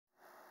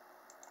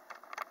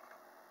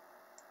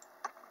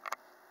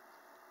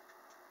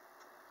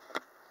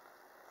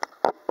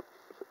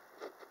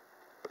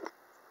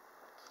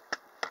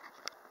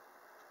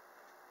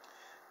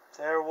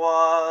There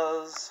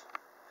was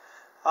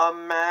a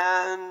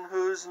man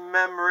whose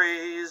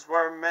memories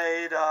were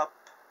made up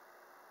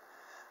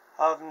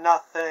of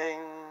nothing.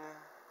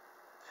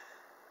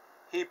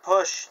 He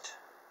pushed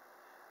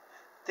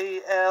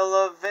the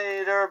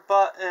elevator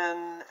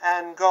button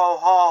and go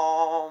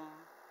home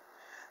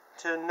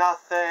to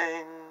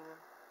nothing.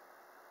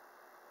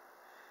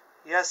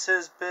 Yes,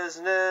 his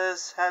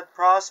business had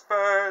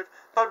prospered,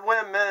 but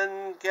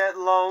women get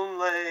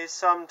lonely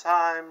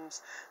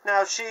sometimes.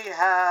 Now she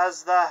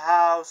has the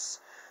house.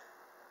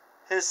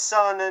 His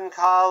son in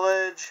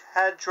college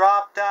had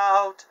dropped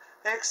out,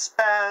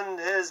 expand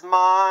his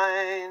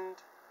mind.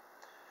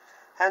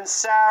 And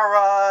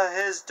Sarah,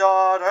 his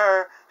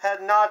daughter,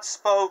 had not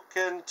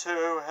spoken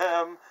to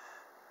him.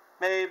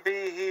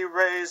 Maybe he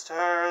raised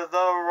her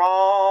the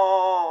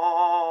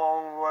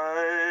wrong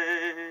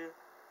way.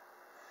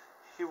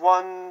 He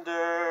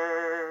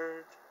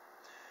wondered.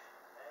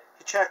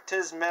 He checked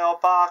his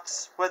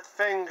mailbox with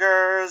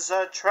fingers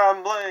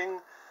a-trembling.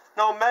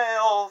 No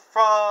mail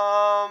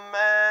from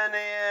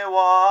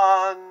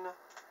anyone.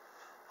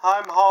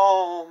 I'm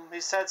home, he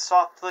said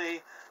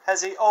softly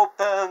as he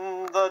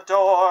opened the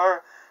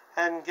door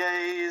and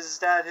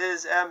gazed at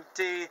his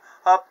empty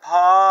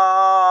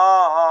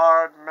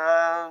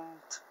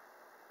apartment.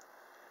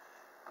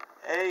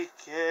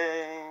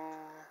 Aching,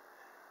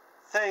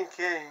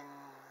 thinking.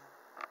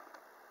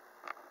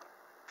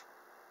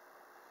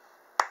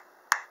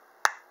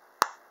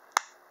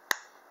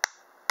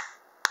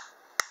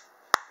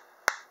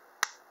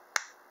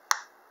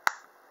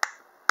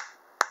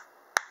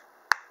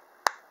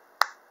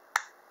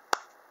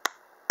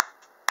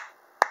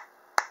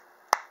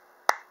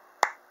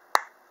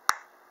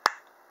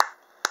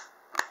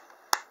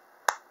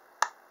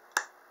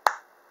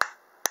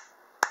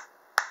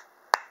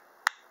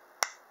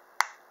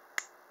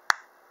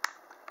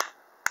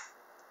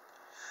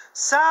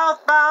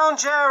 Southbound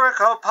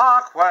Jericho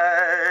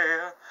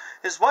Parkway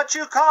is what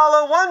you call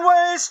a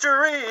one-way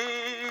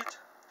street.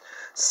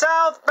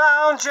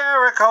 Southbound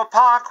Jericho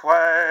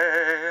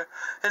Parkway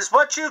is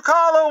what you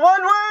call a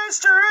one-way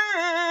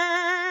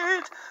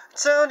street.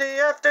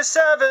 Sunday after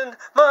 7,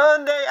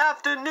 Monday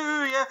after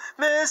New Year,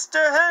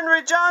 Mr.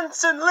 Henry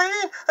Johnson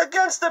leaned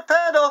against the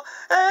pedal,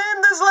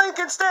 aimed his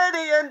Lincoln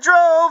steady, and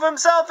drove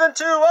himself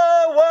into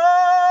a wall.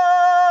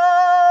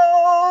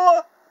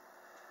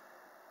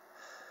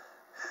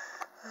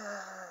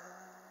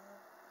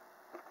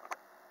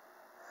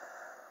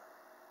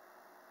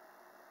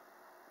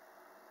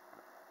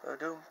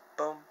 Boom,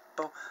 boom,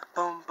 boom,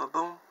 boom, boom,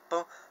 boom,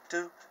 boom,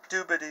 do,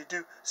 doobity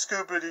doo,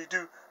 scoobity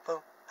doo,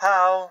 boom.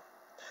 How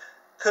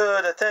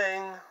could a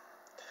thing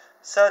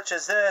such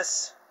as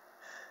this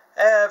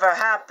ever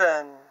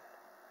happen?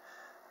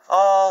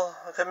 All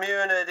the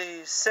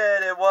community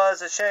said it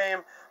was a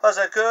shame. Was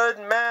a good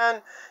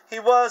man, he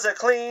was a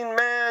clean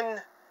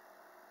man.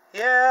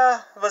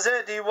 Yeah, was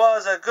it, he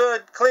was a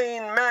good,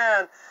 clean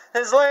man.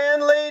 His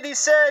landlady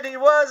said he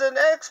was an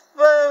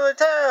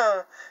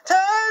exploiter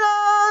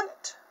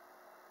talent.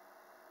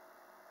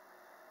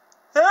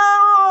 They were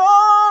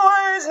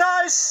always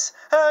nice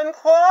and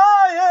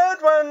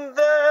quiet when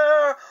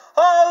they're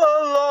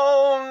all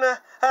alone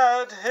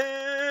at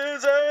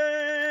his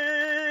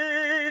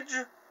age.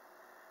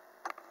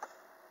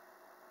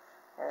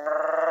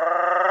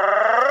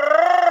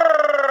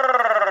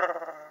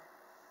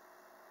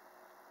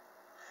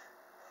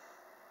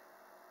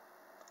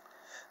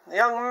 The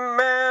young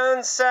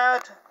man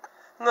sat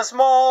on the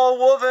small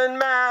woven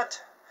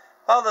mat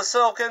while the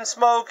silken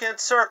smoke it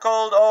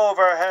circled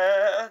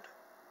overhead.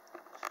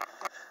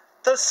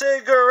 The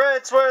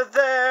cigarettes were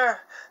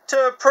there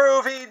to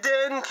prove he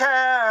didn't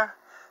care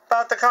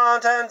about the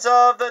contents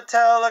of the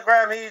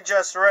telegram he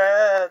just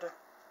read.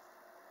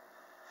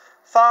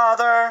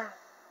 Father,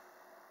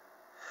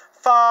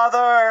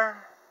 Father,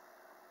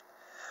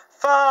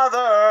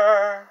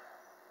 Father,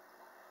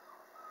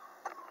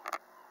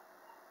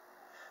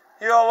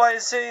 you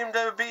always seem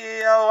to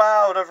be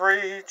out of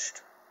reach.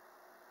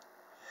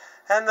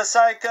 And the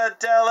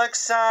psychedelic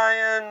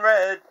cyan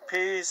red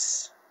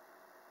piece.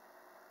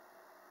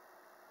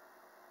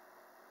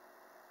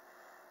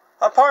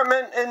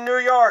 Apartment in New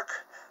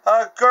York.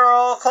 A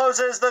girl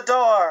closes the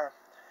door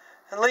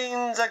and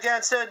leans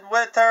against it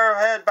with her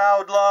head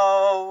bowed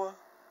low.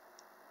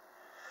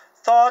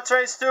 Thoughts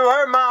race through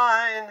her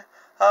mind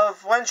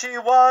of when she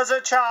was a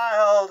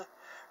child,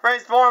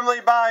 raised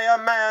warmly by a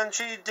man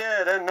she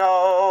didn't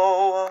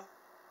know.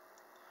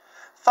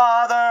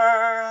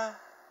 Father,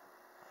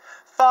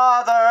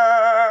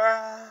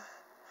 Father,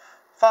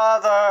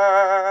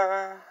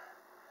 Father.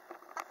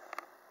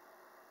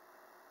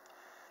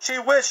 She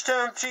wished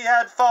she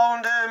had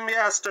phoned him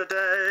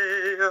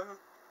yesterday.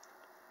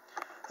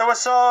 There were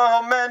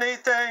so many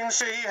things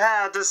she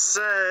had to say.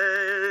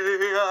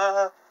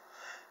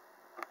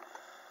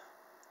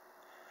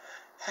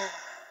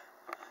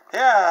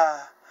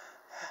 Yeah.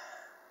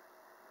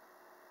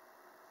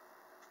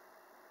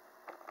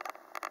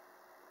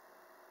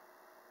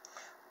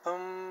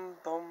 Boom,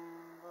 boom,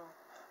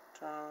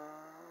 boom.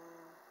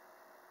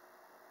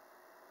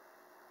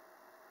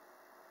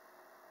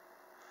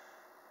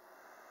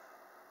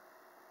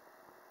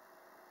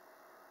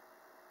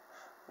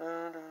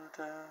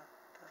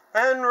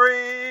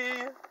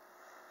 Henry,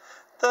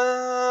 the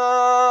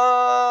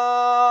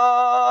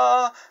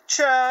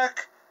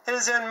check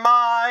is in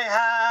my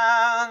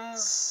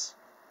hands.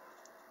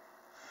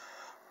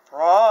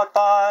 Brought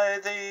by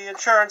the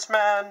insurance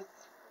man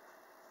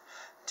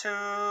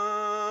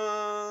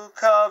to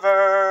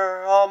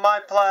cover all my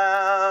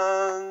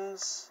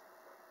plans.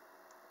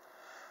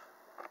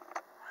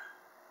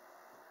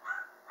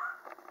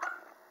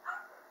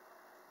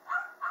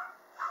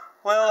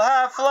 We'll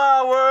have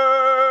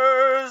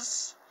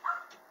flowers.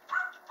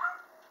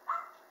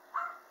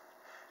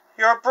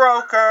 Your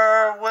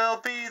broker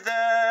will be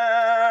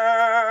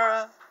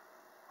there.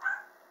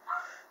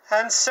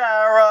 And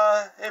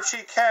Sarah, if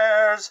she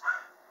cares.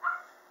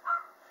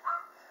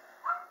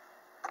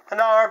 And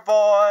our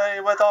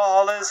boy with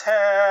all his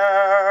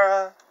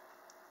hair.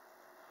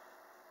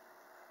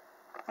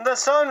 And the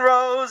sun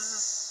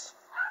rose.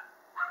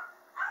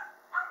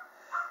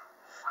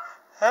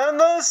 And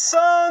the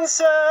sun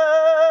set.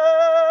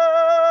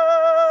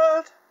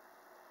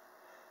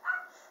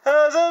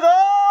 As it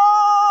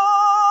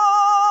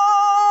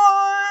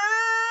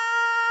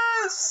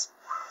always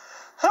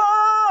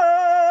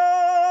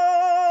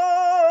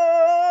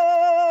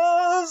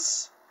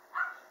has.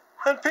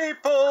 And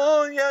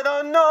people yet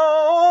unknown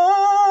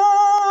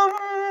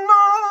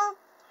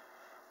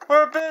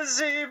were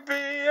busy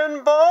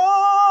being born,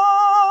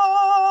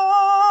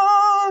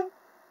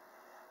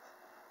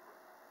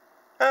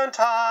 and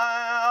time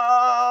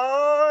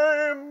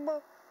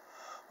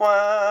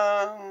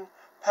when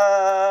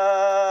passed